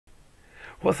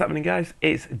What's happening, guys?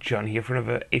 It's John here for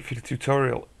another VFX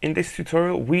tutorial. In this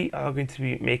tutorial we are going to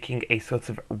be making a sort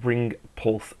of ring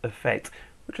pulse effect,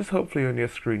 which is hopefully on your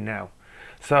screen now.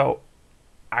 So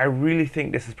I really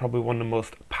think this is probably one of the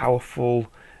most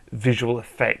powerful visual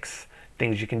effects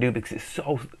things you can do, because it's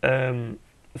so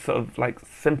sort of like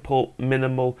simple,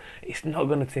 minimal. It's not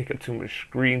going to take up too much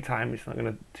screen time, it's not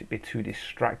going to be too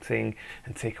distracting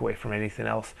and take away from anything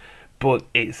else, but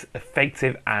it's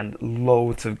effective and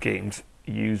loads of games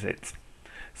use it.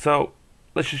 So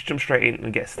let's just jump straight in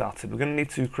and get started. We're going to need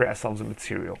to create ourselves a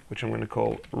material, which I'm going to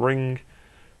call ring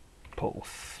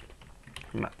pulse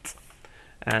matte,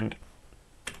 and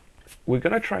we're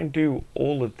going to try and do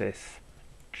all of this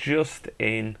just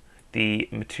in the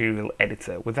material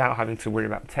editor without having to worry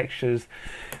about textures,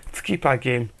 to keep our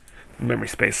game memory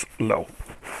space low.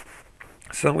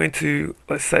 So I'm going to,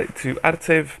 let's set it to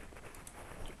additive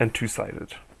and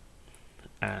two-sided,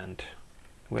 and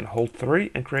I'm going to hold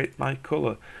 3 and create my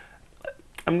color.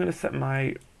 I'm going to set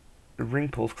my ring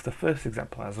pulse, because the first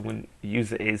example as I'm going to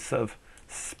use it is sort of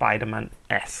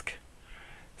Spider-Man-esque.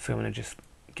 So I'm going to just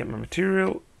get my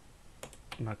material,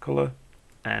 my color,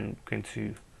 and I'm going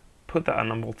to put that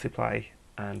on a multiply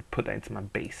and put that into my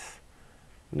base.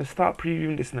 I'm going to start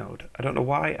previewing this node. I don't know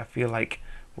why, I feel like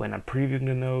when I'm previewing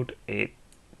the node it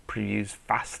previews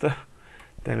faster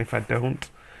than if I don't.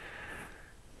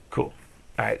 Cool.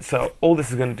 Alright, so all this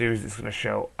is going to do is it's going to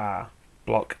show our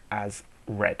block as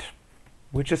red,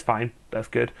 which is fine, that's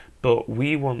good, but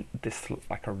we want this to look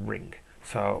like a ring.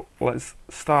 So let's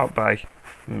start by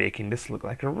making this look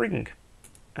like a ring.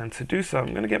 And to do so, I'm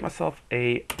going to get myself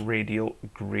a radial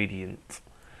gradient.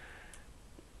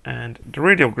 And the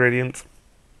radial gradient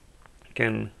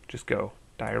can just go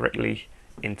directly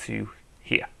into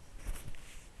here.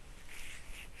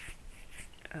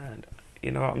 And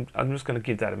you know, I'm just going to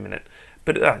give that a minute.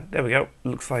 But there we go.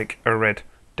 Looks like a red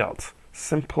dot.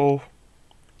 Simple,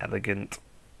 elegant.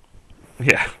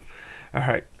 Yeah. All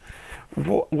right.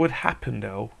 What would happen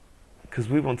though, because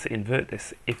we want to invert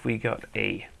this, if we got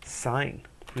a sign?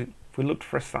 If we looked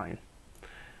for a sign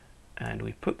and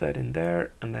we put that in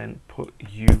there and then put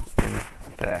U in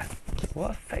there,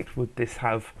 what effect would this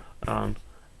have on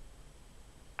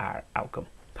our outcome?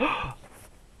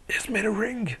 It's made a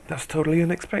ring. That's totally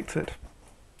unexpected.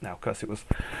 Now, of course it was.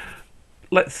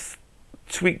 Let's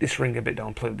tweak this ring a bit,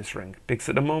 don't play with this ring, because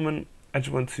at the moment I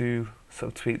just want to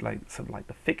sort of tweak like something like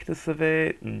the thickness of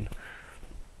it and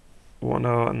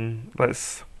whatnot. And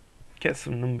let's get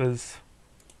some numbers.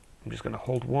 I'm just going to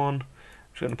hold 1. I'm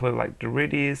just going to play with like the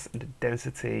radius and the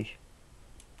density.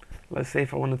 Let's say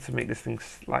if I wanted to make this thing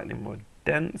slightly more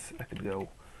dense, I could go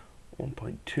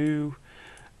 1.2,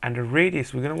 and the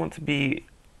radius we're going to want to be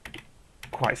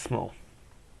quite small.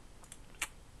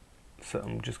 So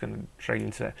I'm just going to drag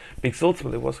into it, because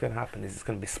ultimately what's going to happen is it's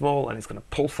going to be small and it's going to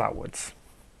pulse outwards,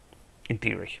 in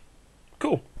theory.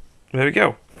 Cool. There we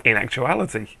go. In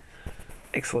actuality.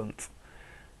 Excellent.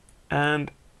 And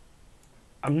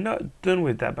I'm not done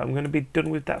with that, but I'm going to be done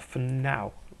with that for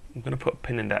now. I'm going to put a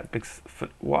pin in that, because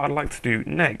what I'd like to do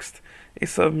next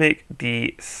is sort of make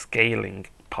the scaling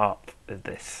part of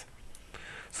this.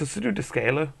 So to do the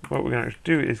scaler, what we're going to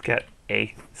do is get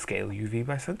a scale UV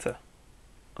by center,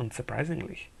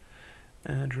 unsurprisingly,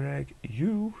 and drag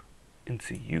U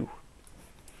into U.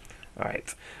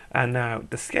 Alright, and now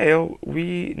the scale,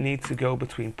 we need to go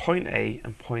between point A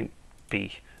and point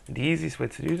B. And the easiest way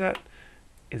to do that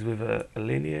is with a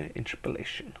linear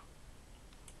interpolation.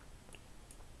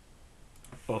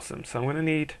 Awesome. So I'm going to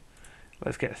need,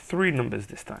 let's get 3 numbers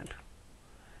this time,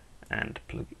 and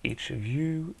plug each of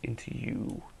U into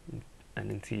U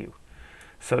and into U.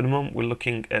 So at the moment we're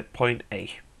looking at point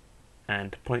A,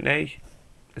 and point A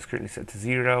is currently set to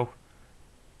 0.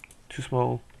 Too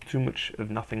small, too much of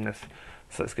nothingness.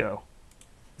 So let's go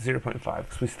 0.5,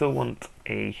 because we still want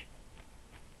a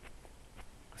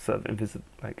sort of invisible,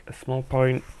 like a small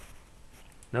point.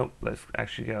 Nope, let's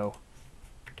actually go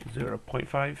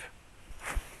 0.5.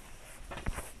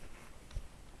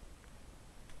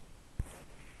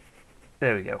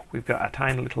 There we go. We've got a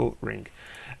tiny little ring.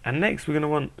 And next we're going to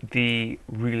want the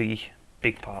really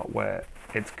big part where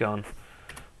it's gone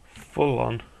full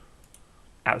on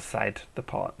outside the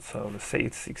part. So let's say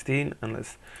it's 16, and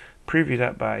let's preview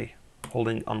that by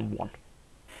holding on 1.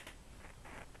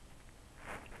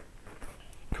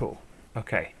 Cool.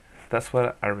 Okay, that's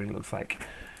what our ring looks like.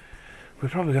 We're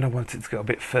probably going to want it to go a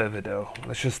bit further though.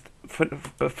 Let's just,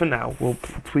 but for now we'll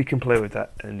tweak and play with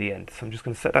that in the end. So I'm just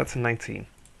going to set that to 19,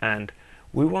 and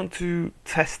we want to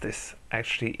test this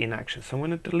actually in action. So I'm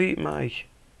going to delete my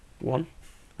 1.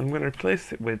 I'm going to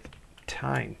replace it with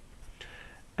time.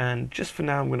 And just for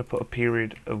now, I'm going to put a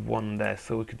period of 1 there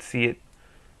so we could see it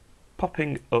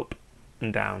popping up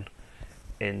and down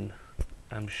in,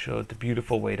 I'm sure, the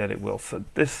beautiful way that it will. So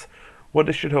what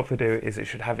this should hopefully do is it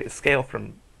should have it scale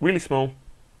from really small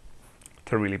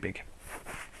to really big.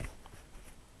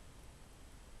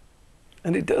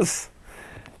 And it does.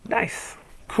 Nice.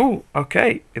 Cool.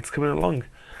 Okay, it's coming along.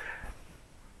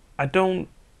 I don't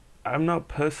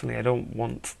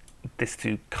want this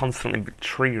to constantly be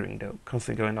triggering, though,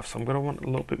 constantly going off, so I'm going to want a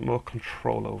little bit more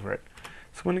control over it.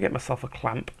 So I'm going to get myself a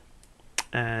clamp,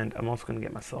 and I'm also going to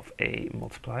get myself a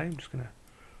multiplier. I'm just going to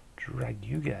drag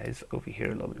you guys over here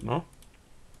a little bit more.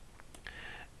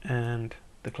 And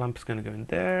the clamp is going to go in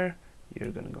there,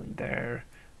 you're going to go in there,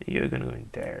 you're going to go in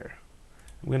there.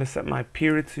 I'm going to set my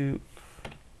period to,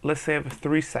 let's say, over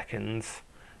 3 seconds,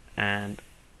 and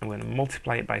I'm going to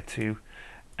multiply it by 2.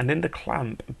 And in the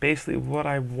clamp, basically what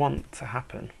I want to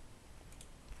happen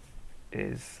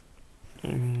is,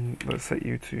 let's set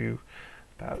you to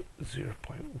about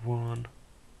 0.1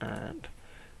 and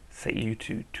set you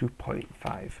to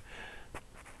 2.5.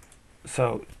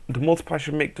 So the multiplier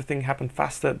should make the thing happen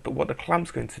faster, but what the clamp's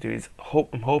going to do is,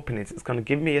 I'm hoping it's going to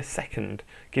give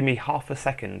me half a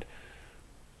second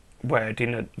where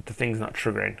the thing's not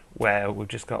triggering, where we've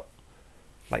just got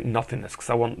like nothingness, because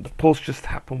I want the pulse just to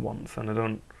happen once, and I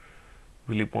don't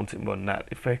really want it more than that.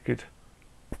 If I could,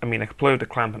 I could play with the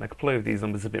clamp and I could play with these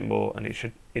numbers a bit more, and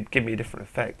it'd give me a different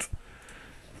effect.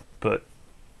 But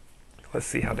let's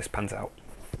see how this pans out.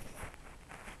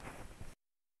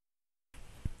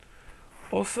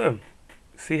 Awesome.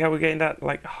 See how we're getting that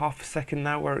like half a second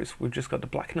now, where we've just got the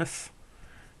blackness.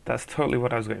 That's totally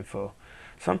what I was going for.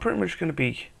 So I'm pretty much going to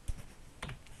be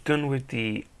done with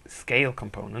the scale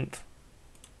component.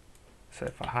 So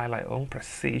if I highlight all, press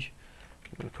C,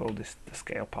 I'm going to call this the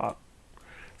scale part.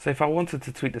 So if I wanted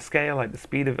to tweak the scale, like the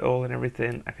speed of it all and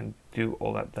everything, I can do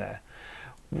all that there.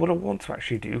 What I want to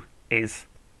actually do is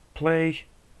play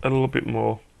a little bit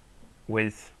more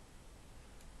with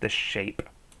the shape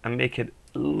and make it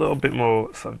a little bit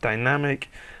more sort of dynamic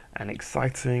and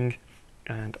exciting.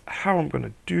 And how I'm going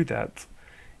to do that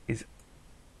is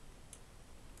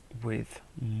with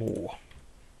more.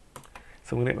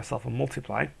 So I'm going to get myself a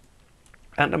multiply.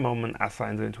 At the moment, our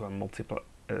sign's going to a multiply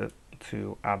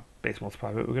to our base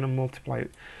multiplier, but we're going to multiply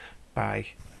it by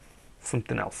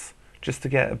something else just to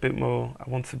get a bit more. I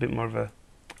want a bit more of an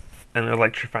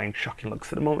electrifying, shocking look. So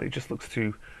at the moment, it just looks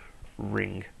too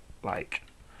ring-like.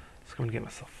 So I'm going to get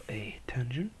myself a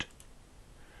tangent,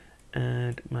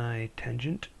 and my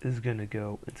tangent is going to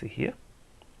go into here,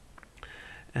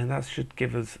 and that should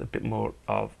give us a bit more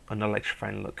of an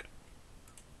electrifying look.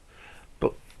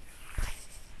 But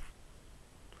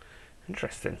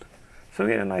interesting. So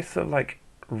we get a nice sort of like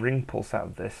ring pulse out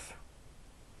of this,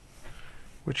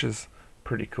 which is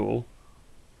pretty cool.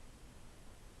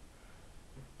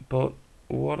 But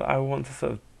what I want to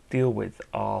sort of deal with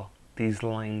are these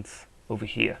lines over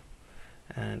here.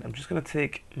 And I'm just going to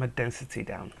take my density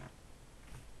down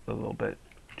a little bit,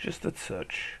 just a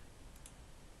touch,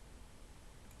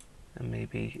 and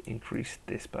maybe increase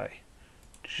this by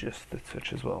just a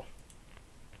touch as well.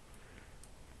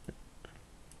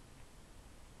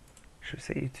 Should we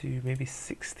set you to maybe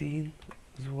 16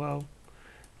 as well?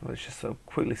 Let's just sort of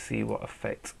quickly see what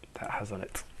effect that has on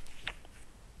it.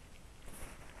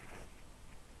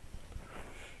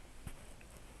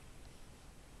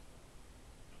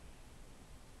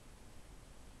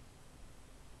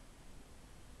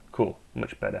 Cool,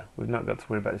 much better. We've not got to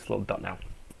worry about this little dot now.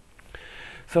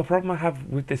 So the problem I have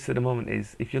with this at the moment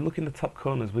is, if you look in the top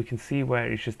corners, we can see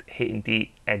where it's just hitting the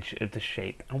edge of the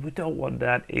shape, and we don't want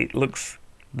that. It looks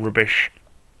rubbish.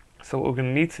 So what we're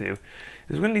going to need to do is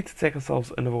we're going to need to take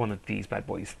ourselves another one of these bad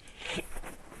boys,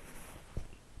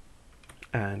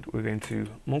 and we're going to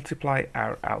multiply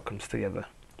our outcomes together.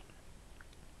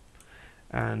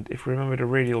 And if we remember, the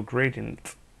radial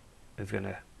gradient is going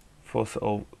to force it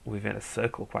all within a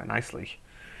circle quite nicely.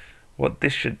 What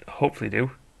this should hopefully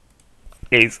do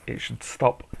is it should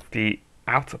stop the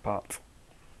outer part.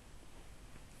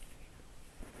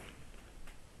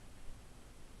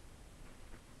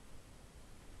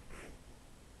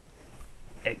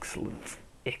 Excellent,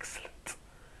 excellent.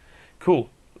 Cool,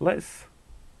 let's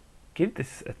give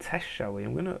this a test, shall we?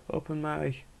 I'm going to open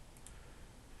my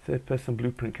third-person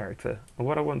blueprint character, and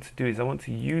what I want to do is I want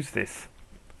to use this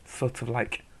sort of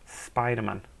like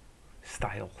Spider-Man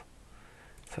style.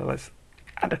 So let's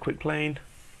add a quick plane,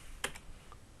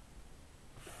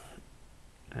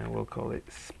 and we'll call it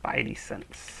Spidey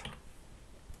Sense.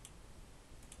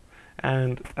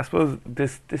 And I suppose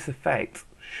this effect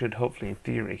should hopefully, in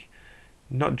theory,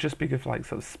 not just be good for like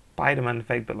sort of Spider-Man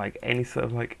effect, but like any sort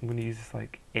of like, I'm going to use this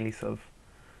like any sort of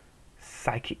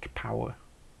psychic power.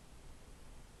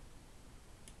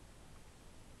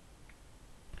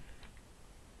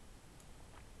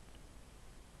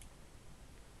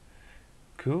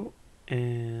 Cool.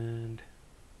 And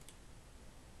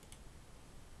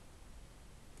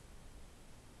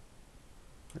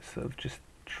let's sort of just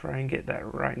try and get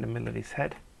that right in the middle of his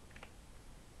head.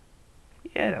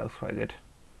 Yeah, that was quite good.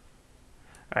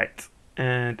 Alright,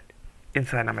 and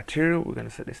inside our material, we're going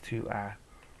to set this to our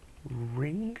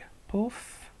ring pulse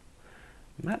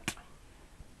matte.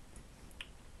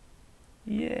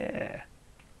 Yeah,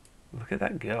 look at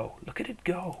that go. Look at it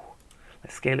go.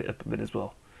 Let's scale it up a bit as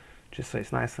well, just so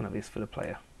it's nice and obvious for the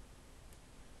player.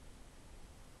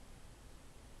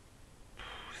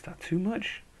 Is that too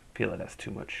much? I feel like that's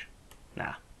too much.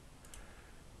 Nah.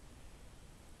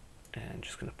 And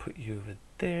just going to put you over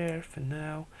there for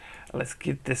now. Let's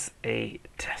give this a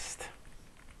test.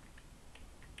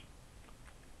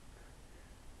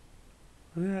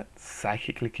 Look at that.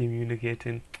 Psychically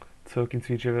communicating, talking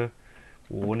to each other,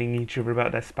 warning each other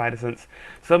about their spider sense.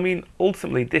 So I mean,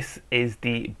 ultimately this is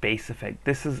the base effect.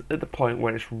 This is at the point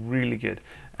where it's really good,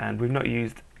 and we've not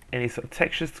used any sort of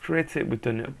textures to create it. We've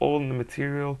done it all in the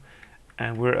material,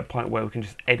 and we're at a point where we can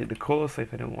just edit the color. So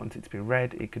if I don't want it to be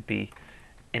red, it could be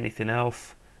anything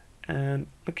else, and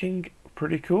looking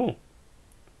pretty cool.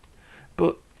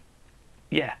 But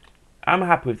yeah, I'm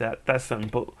happy with that. That's something.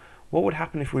 But what would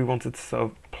happen if we wanted to sort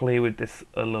of play with this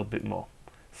a little bit more?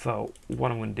 So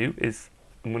what I'm going to do is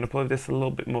I'm going to play with this a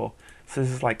little bit more. So this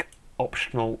is like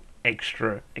optional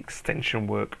extra extension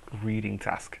work reading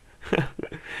task.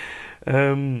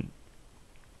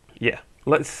 Yeah,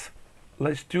 let's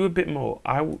do a bit more.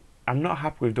 I'm not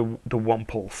happy with the one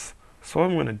pulse. So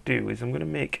what I'm going to do is I'm going to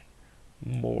make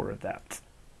more of that.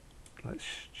 Let's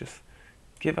just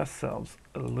give ourselves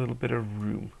a little bit of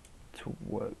room to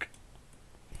work.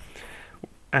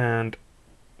 And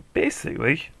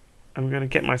basically, I'm going to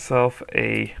get myself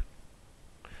a,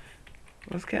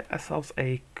 let's get ourselves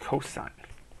a cosine.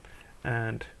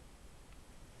 And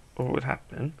what would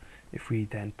happen if we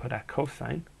then put our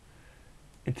cosine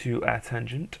into our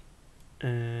tangent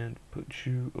and put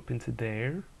you up into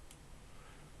there?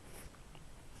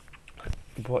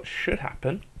 What should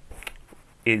happen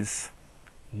is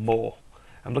more.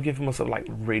 I'm looking for more sort of like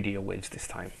radio waves this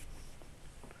time,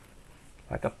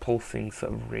 like a pulsing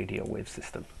sort of radio wave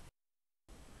system.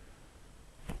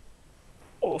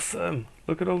 Awesome!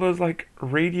 Look at all those like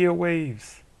radio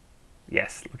waves.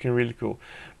 Yes, looking really cool.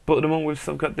 But at the moment we've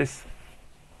still got this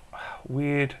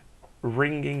weird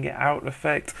ringing out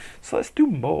effect. So let's do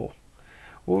more.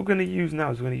 What we're going to use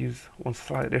now is we're going to use one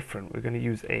slightly different. We're going to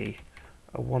use a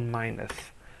 1 minus.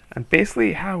 And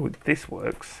basically how this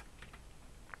works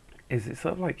is it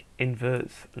sort of like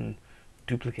inverts and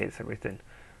duplicates everything.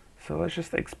 So let's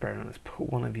just experiment. Let's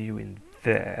put one of you in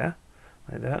there,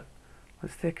 like that.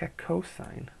 Let's take our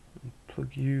cosine and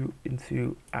plug you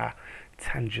into our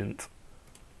tangent,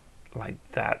 like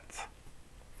that.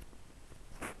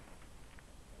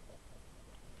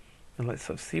 And let's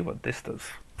sort of see what this does.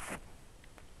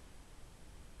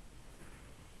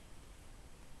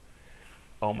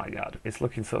 Oh my god, it's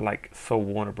looking so like so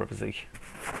Warner Brothers-y,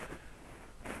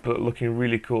 but looking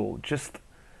really cool. Just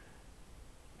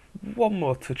one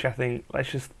more touch, I think. Let's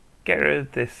just get rid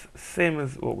of this, same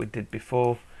as what we did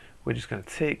before. We're just going to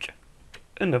take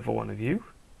another one of you,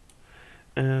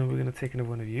 and we're going to take another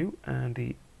one of you, and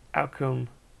the outcome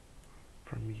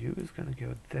from you is going to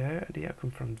go there, the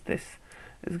outcome from this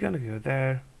is going to go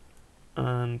there,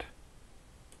 and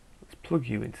let's plug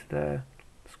you into there.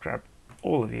 Let's grab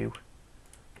all of you.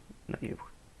 Not you.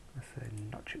 Let's say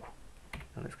not you.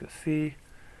 And let's go C,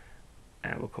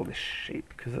 and we'll call this shape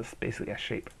because that's basically a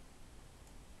shape.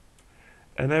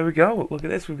 And there we go. Look at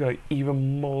this. We've got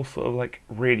even more sort of like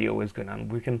radio waves going on.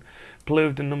 We can play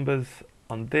with the numbers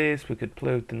on this. We could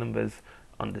play with the numbers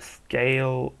on the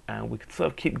scale, and we could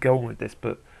sort of keep going with this.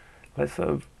 But let's sort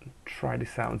of try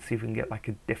this out and see if we can get like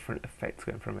a different effect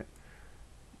going from it.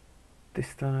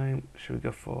 This time, should we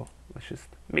go for? Let's just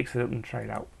mix it up and try it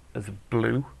out as a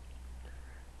blue.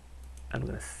 I'm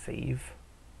going to save.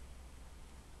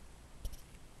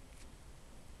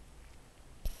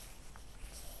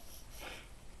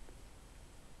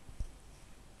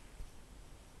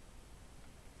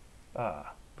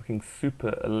 Looking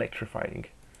super electrifying.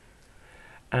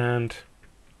 And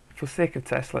for sake of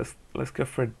test, let's go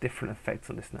for a different effect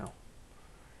on this now.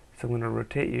 So I'm going to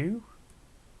rotate you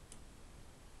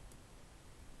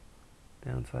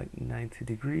down to like 90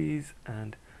 degrees,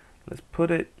 and let's put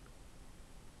it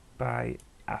by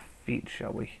our feet,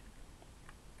 shall we?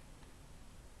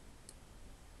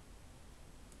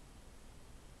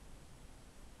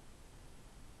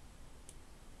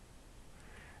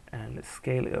 let's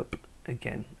scale it up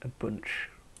again a bunch.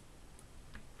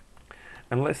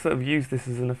 And let's sort of use this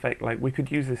as an effect, like we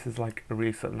could use this as like a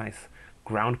really sort of nice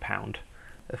ground pound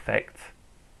effect.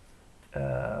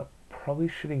 Probably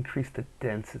should increase the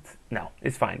density. No,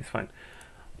 it's fine, it's fine.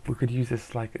 We could use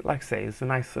this like I say, as a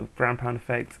nice sort of ground pound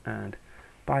effect, and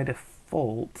by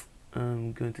default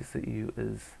I'm going to set you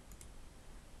as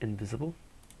invisible.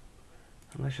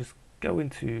 And let's just go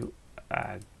into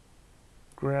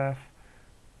graph,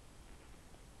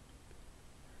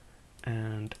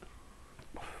 and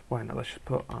why not, let's just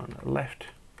put on left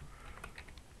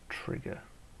trigger,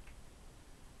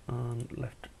 on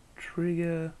left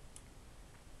trigger,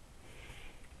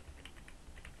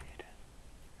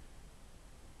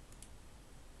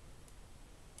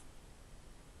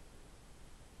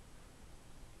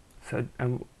 so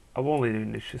I'm only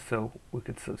doing this just so we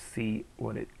could sort of see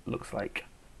what it looks like.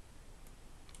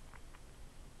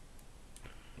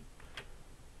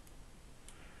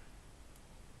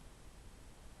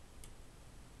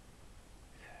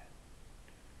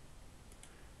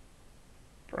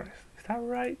 Is that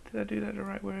right? Did I do that the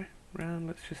right way around?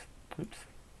 Let's just, oops.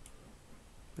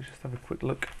 Let's just have a quick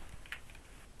look.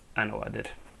 I know what I did.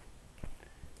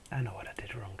 I know what I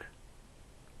did wrong.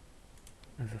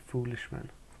 As a foolish man.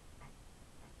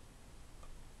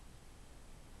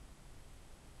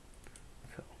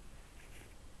 So,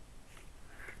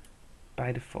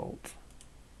 by default,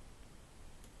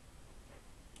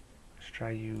 let's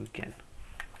try you again.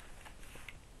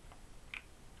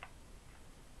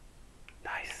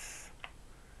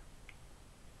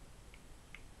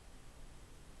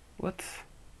 What?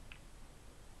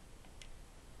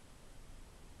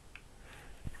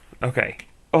 Okay,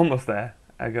 almost there.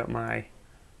 I got my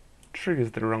triggers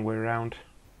the wrong way around.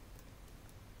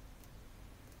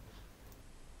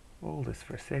 All this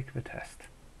for the sake of a test.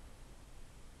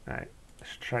 Alright,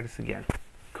 let's try this again.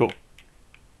 Cool.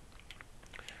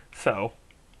 So,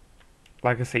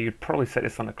 like I say, you'd probably set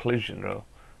this on a collision or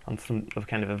on some other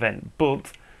kind of event,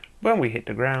 but when we hit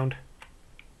the ground,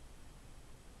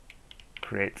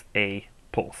 create a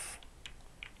pulse.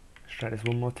 Let's try this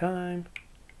one more time.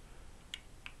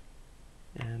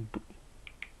 And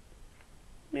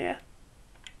yeah,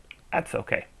 that's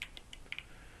okay.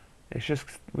 It's just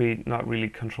we're not really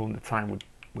controlling the time,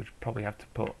 which probably have to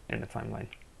put in the timeline.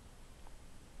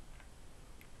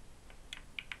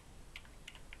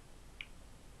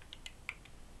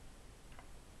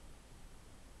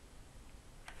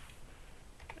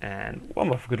 And one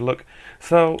more for good luck.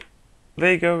 So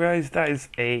there you go, guys. That is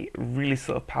a really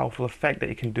sort of powerful effect that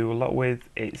you can do a lot with.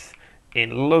 It's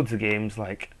in loads of games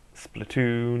like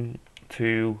Splatoon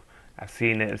 2. I've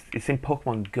seen it. It's in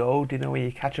Pokemon Go. Do you know where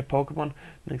you catch a Pokemon?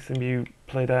 Next time you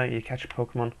play that, you catch a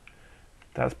Pokemon.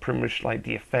 That's pretty much like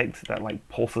the effect that like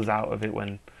pulses out of it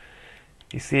when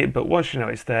you see it. But once you know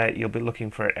it's there, you'll be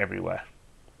looking for it everywhere.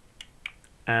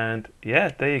 And yeah,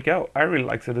 there you go. I really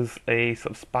liked it as a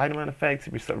sort of Spider-Man effect.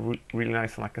 It'd be sort of really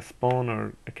nice on like a spawn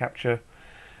or a capture,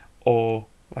 or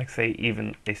like say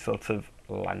even a sort of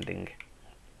landing.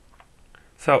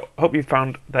 So hope you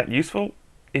found that useful.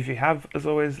 If you have, as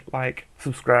always, like,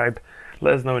 subscribe,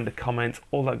 let us know in the comments,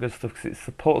 all that good stuff, because it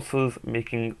supports us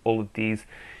making all of these.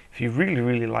 If you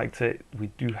really liked it, we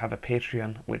do have a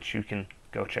Patreon which you can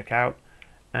go check out.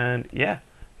 And yeah,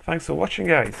 thanks for watching,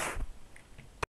 guys.